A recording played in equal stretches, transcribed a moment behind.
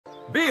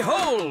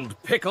Behold,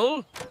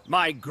 Pickle,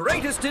 my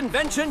greatest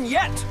invention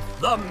yet,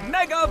 the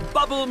Mega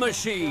Bubble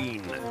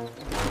Machine.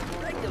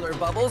 Regular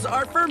bubbles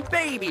are for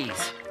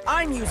babies.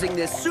 I'm using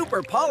this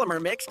super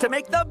polymer mix to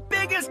make the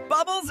biggest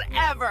bubbles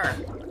ever.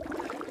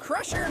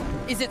 Crusher,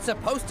 is it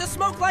supposed to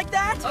smoke like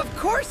that? Of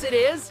course it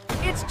is.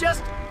 It's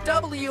just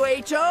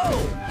WHO.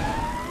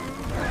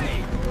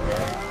 Hey.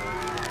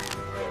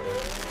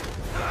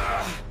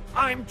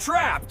 I'm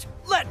trapped.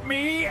 Let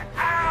me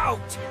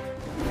out.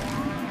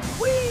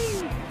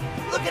 Whee!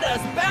 Look at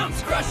us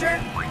bounce, Crusher.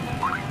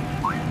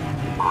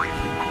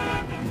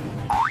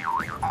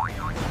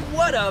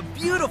 What a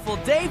beautiful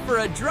day for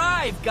a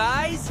drive,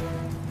 guys.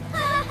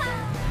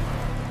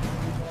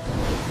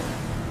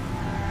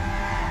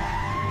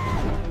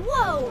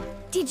 Whoa!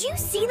 Did you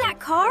see that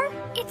car?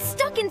 It's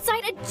stuck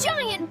inside a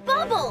giant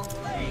bubble!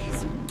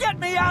 Please, get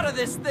me out of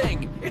this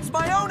thing! It's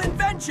my own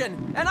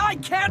invention, and I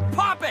can't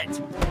pop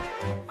it!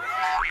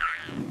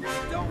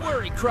 Don't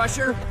worry,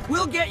 Crusher.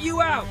 We'll get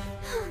you out.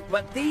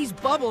 But these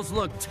bubbles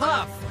look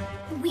tough.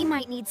 We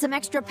might need some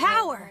extra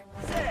power.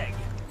 Zeg,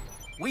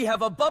 we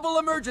have a bubble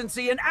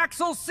emergency in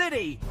Axle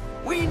City.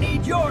 We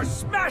need your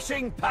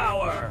smashing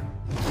power.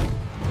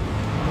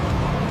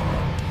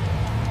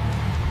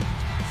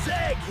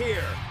 Zeg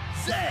here.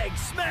 Zeg,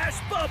 smash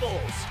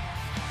bubbles!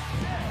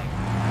 Zeg.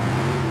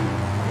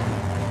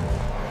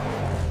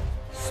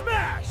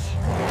 Smash!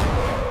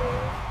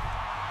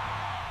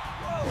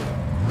 Whoa.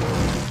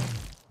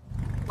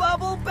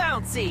 Bubble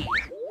bouncy!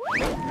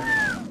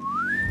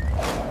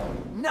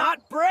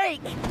 Not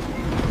break!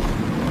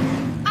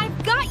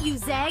 I've got you,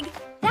 Zeg!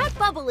 That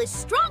bubble is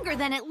stronger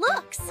than it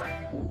looks!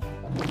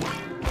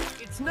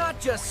 It's not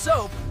just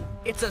soap,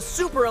 it's a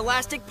super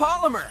elastic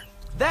polymer.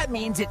 That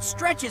means it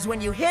stretches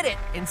when you hit it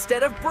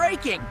instead of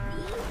breaking.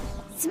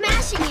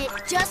 Smashing it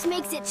just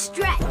makes it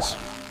stretch.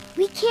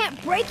 We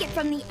can't break it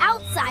from the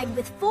outside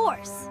with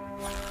force.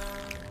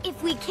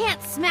 If we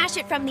can't smash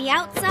it from the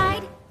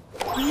outside,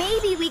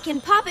 maybe we can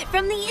pop it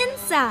from the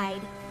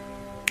inside.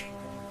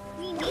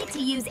 We need to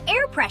use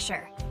air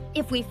pressure.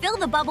 If we fill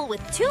the bubble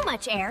with too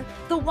much air,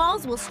 the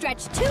walls will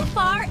stretch too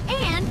far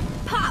and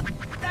pop.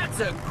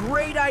 That's a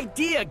great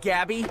idea,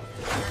 Gabby.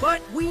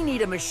 But we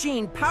need a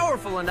machine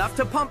powerful enough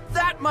to pump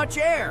that much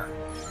air.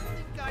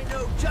 I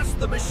know just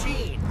the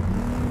machine.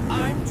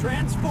 I'm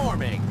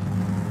transforming.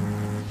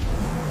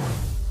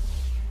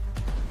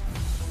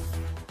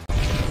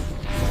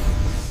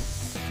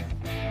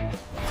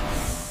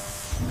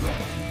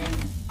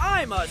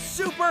 I'm a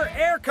Super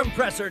Air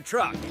Compressor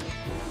Truck.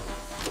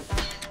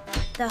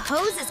 The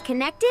hose is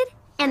connected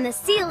and the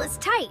seal is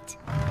tight.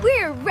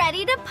 We're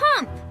ready to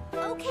pump.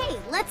 Okay,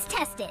 let's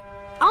test it.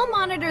 I'll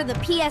monitor the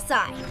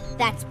PSI.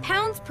 That's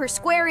pounds per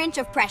square inch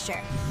of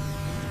pressure.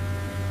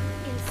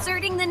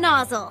 Inserting the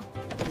nozzle.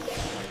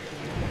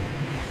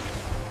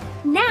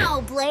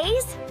 Now,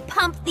 Blaze,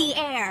 pump the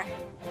air.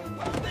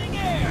 Pumping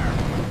air!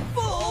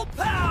 Full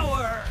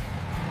power!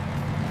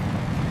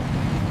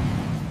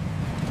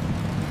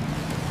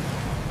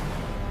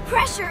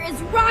 Pressure is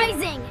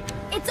rising.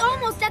 It's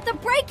almost at the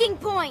breaking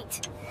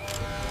point.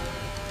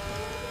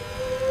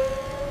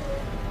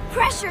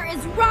 Pressure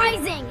is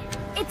rising.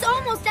 It's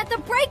almost at the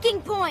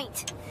breaking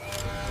point.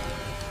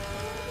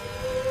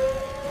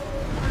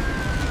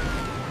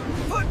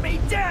 Put me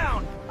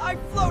down! I'm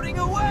floating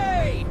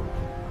away!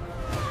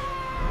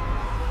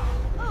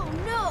 Oh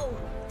no!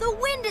 The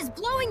wind is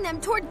blowing them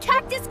toward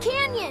Cactus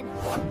Canyon!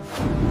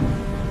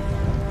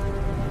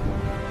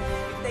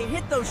 If they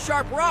hit those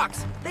sharp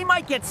rocks, they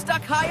might get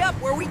stuck high up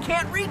where we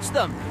can't reach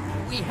them.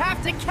 We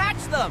have to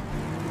catch them!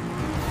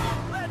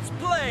 Let's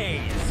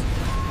blaze!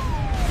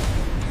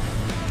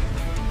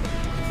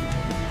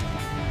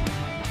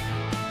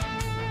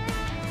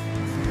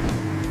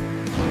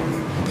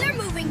 They're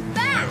moving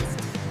fast!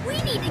 We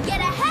need to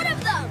get ahead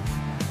of them!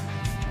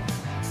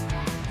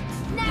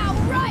 Now,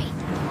 right!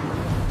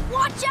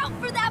 Watch out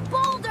for that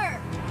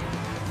boulder!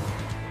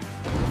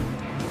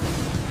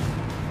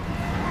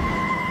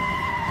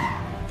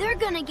 They're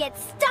gonna get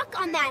stuck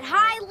on that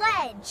high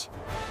ledge!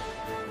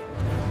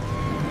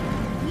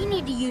 We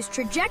need to use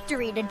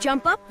trajectory to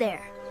jump up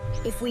there.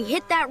 If we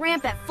hit that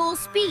ramp at full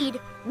speed,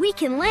 we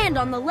can land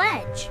on the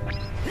ledge.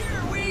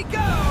 Here we go!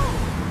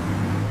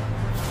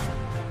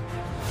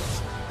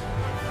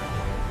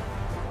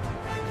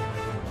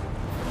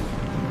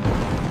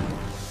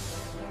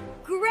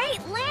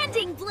 Great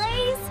landing,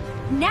 Blaze!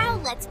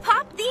 Now let's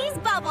pop these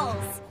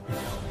bubbles!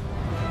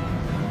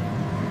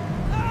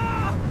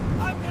 Ah!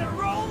 I'm gonna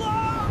roll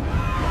off!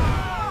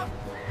 Ah!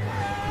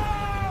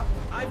 Ah!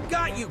 I've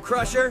got you,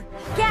 Crusher!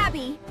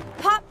 Gabby,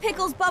 pop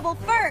Pickle's bubble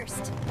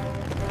first!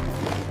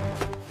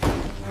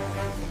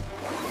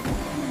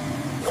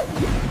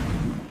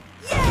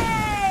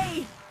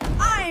 Yay!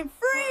 I'm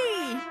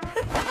free!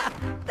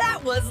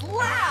 That was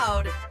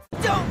loud!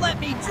 Don't let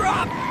me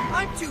drop!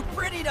 I'm too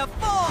pretty to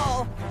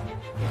fall!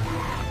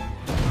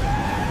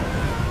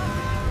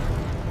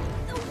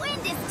 The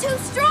wind is too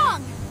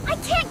strong! I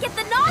can't get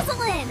the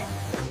nozzle in!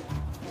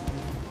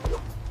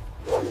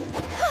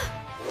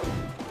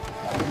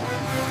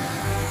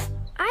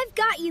 I've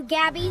got you,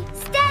 Gabby.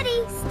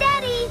 Steady,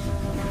 steady.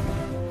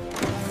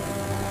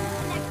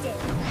 Connected.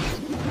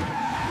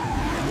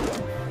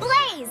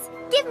 Blaze,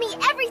 give me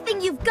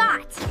everything you've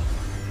got.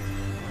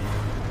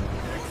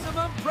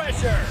 Maximum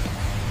pressure.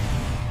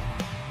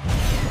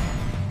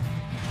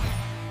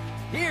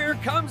 Here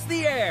comes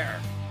the air.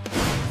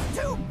 It's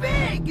too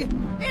big!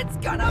 It's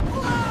gonna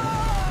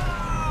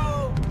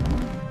blow!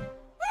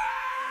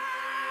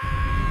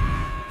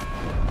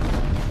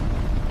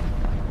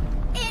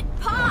 It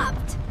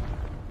popped.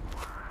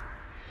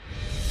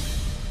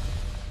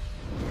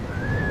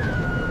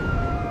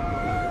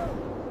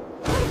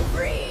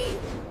 Free!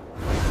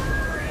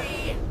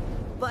 Free!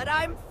 But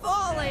I'm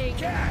falling!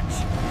 Catch!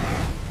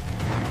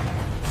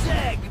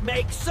 Zeg,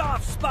 make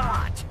soft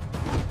spot!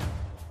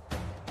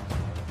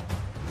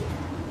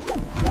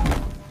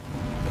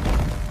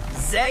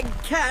 Zeg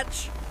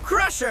catch!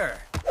 Crusher!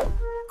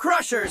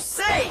 Crusher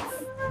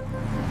safe!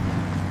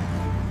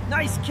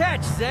 Nice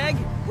catch, Zeg!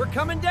 We're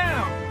coming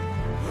down!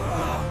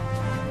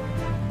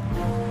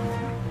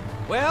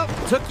 Well,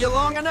 took you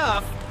long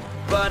enough,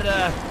 but,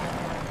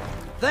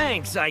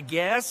 thanks, I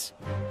guess.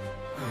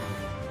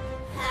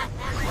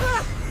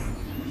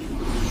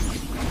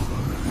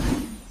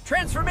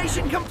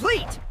 Transformation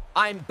complete!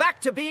 I'm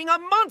back to being a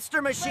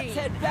monster machine! Let's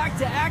head back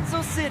to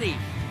Axel City.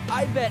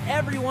 I bet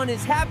everyone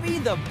is happy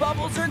the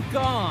bubbles are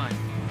gone.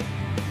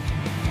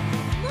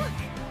 Look,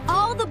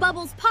 all the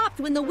bubbles popped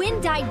when the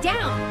wind died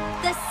down.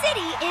 The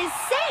city is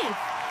safe.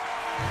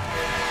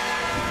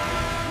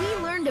 We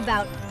learned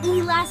about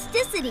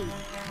elasticity.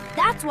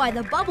 That's why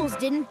the bubbles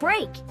didn't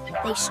break.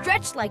 They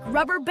stretched like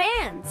rubber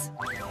bands.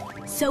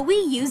 So we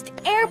used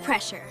air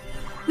pressure.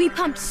 We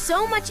pumped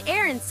so much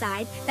air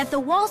inside that the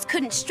walls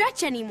couldn't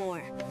stretch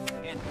anymore.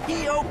 And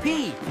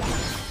POP!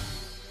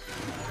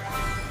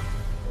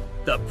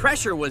 The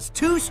pressure was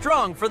too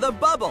strong for the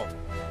bubble.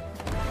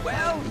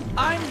 Well,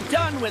 I'm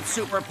done with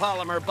super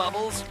polymer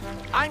bubbles.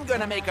 I'm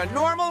gonna make a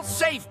normal,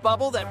 safe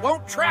bubble that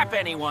won't trap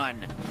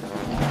anyone.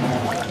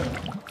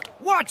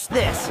 Watch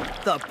this,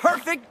 the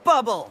perfect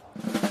bubble.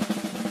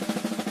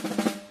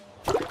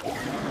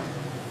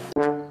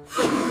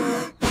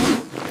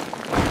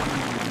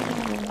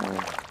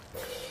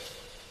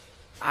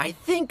 I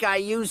think I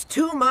used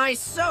too much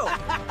soap.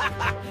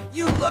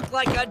 You look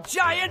like a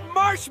giant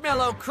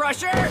marshmallow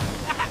crusher.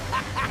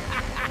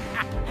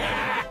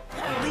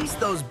 At least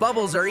those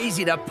bubbles are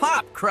easy to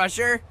pop,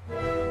 Crusher.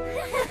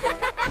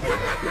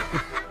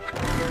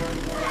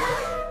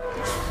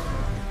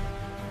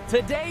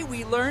 Today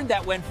we learned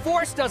that when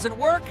force doesn't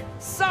work,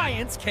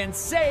 science can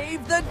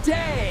save the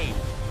day.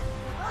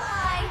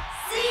 Bye.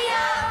 See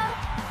ya.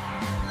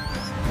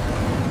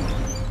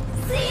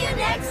 See you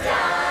next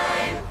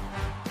time.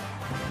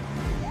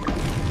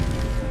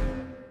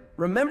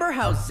 Remember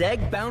how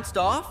Zeg bounced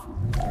off?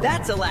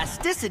 That's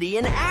elasticity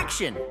in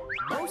action.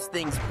 Most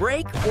things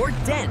break or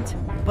dent,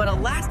 but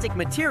elastic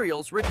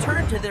materials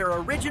return to their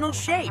original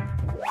shape.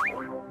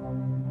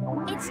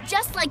 It's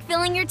just like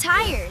filling your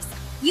tires.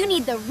 You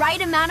need the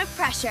right amount of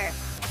pressure.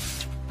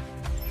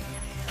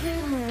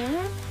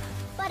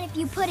 But if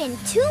you put in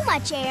too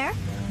much air,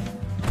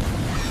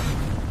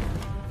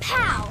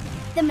 pow!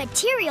 The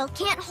material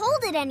can't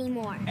hold it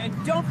anymore. And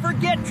don't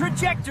forget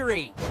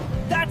trajectory.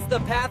 That's the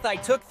path I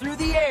took through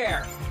the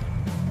air.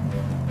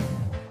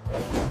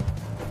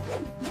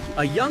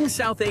 A young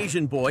South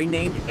Asian boy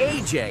named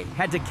AJ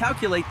had to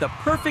calculate the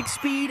perfect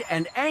speed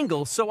and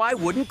angle so I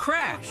wouldn't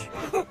crash.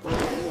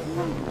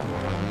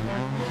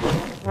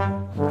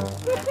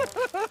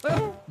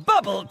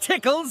 Bubble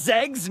tickle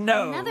Zeg's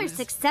nose. Another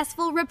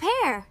successful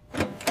repair.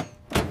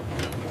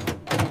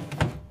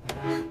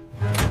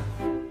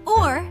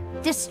 Or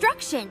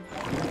destruction.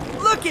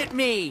 Look at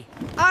me!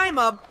 I'm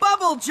a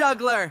bubble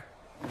juggler!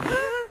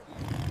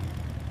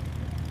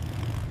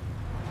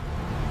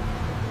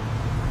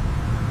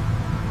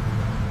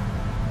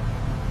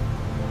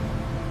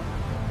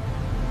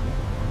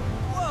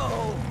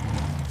 Whoa!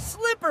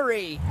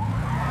 Slippery!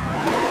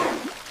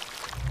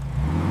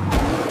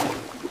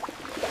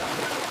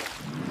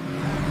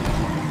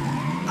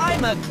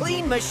 I'm a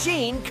clean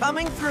machine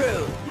coming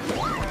through.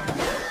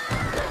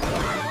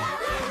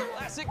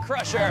 Classic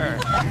Crusher.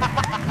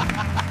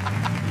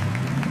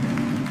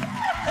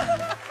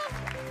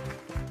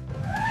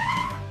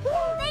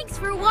 Thanks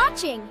for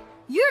watching.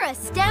 You're a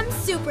STEM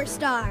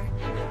superstar.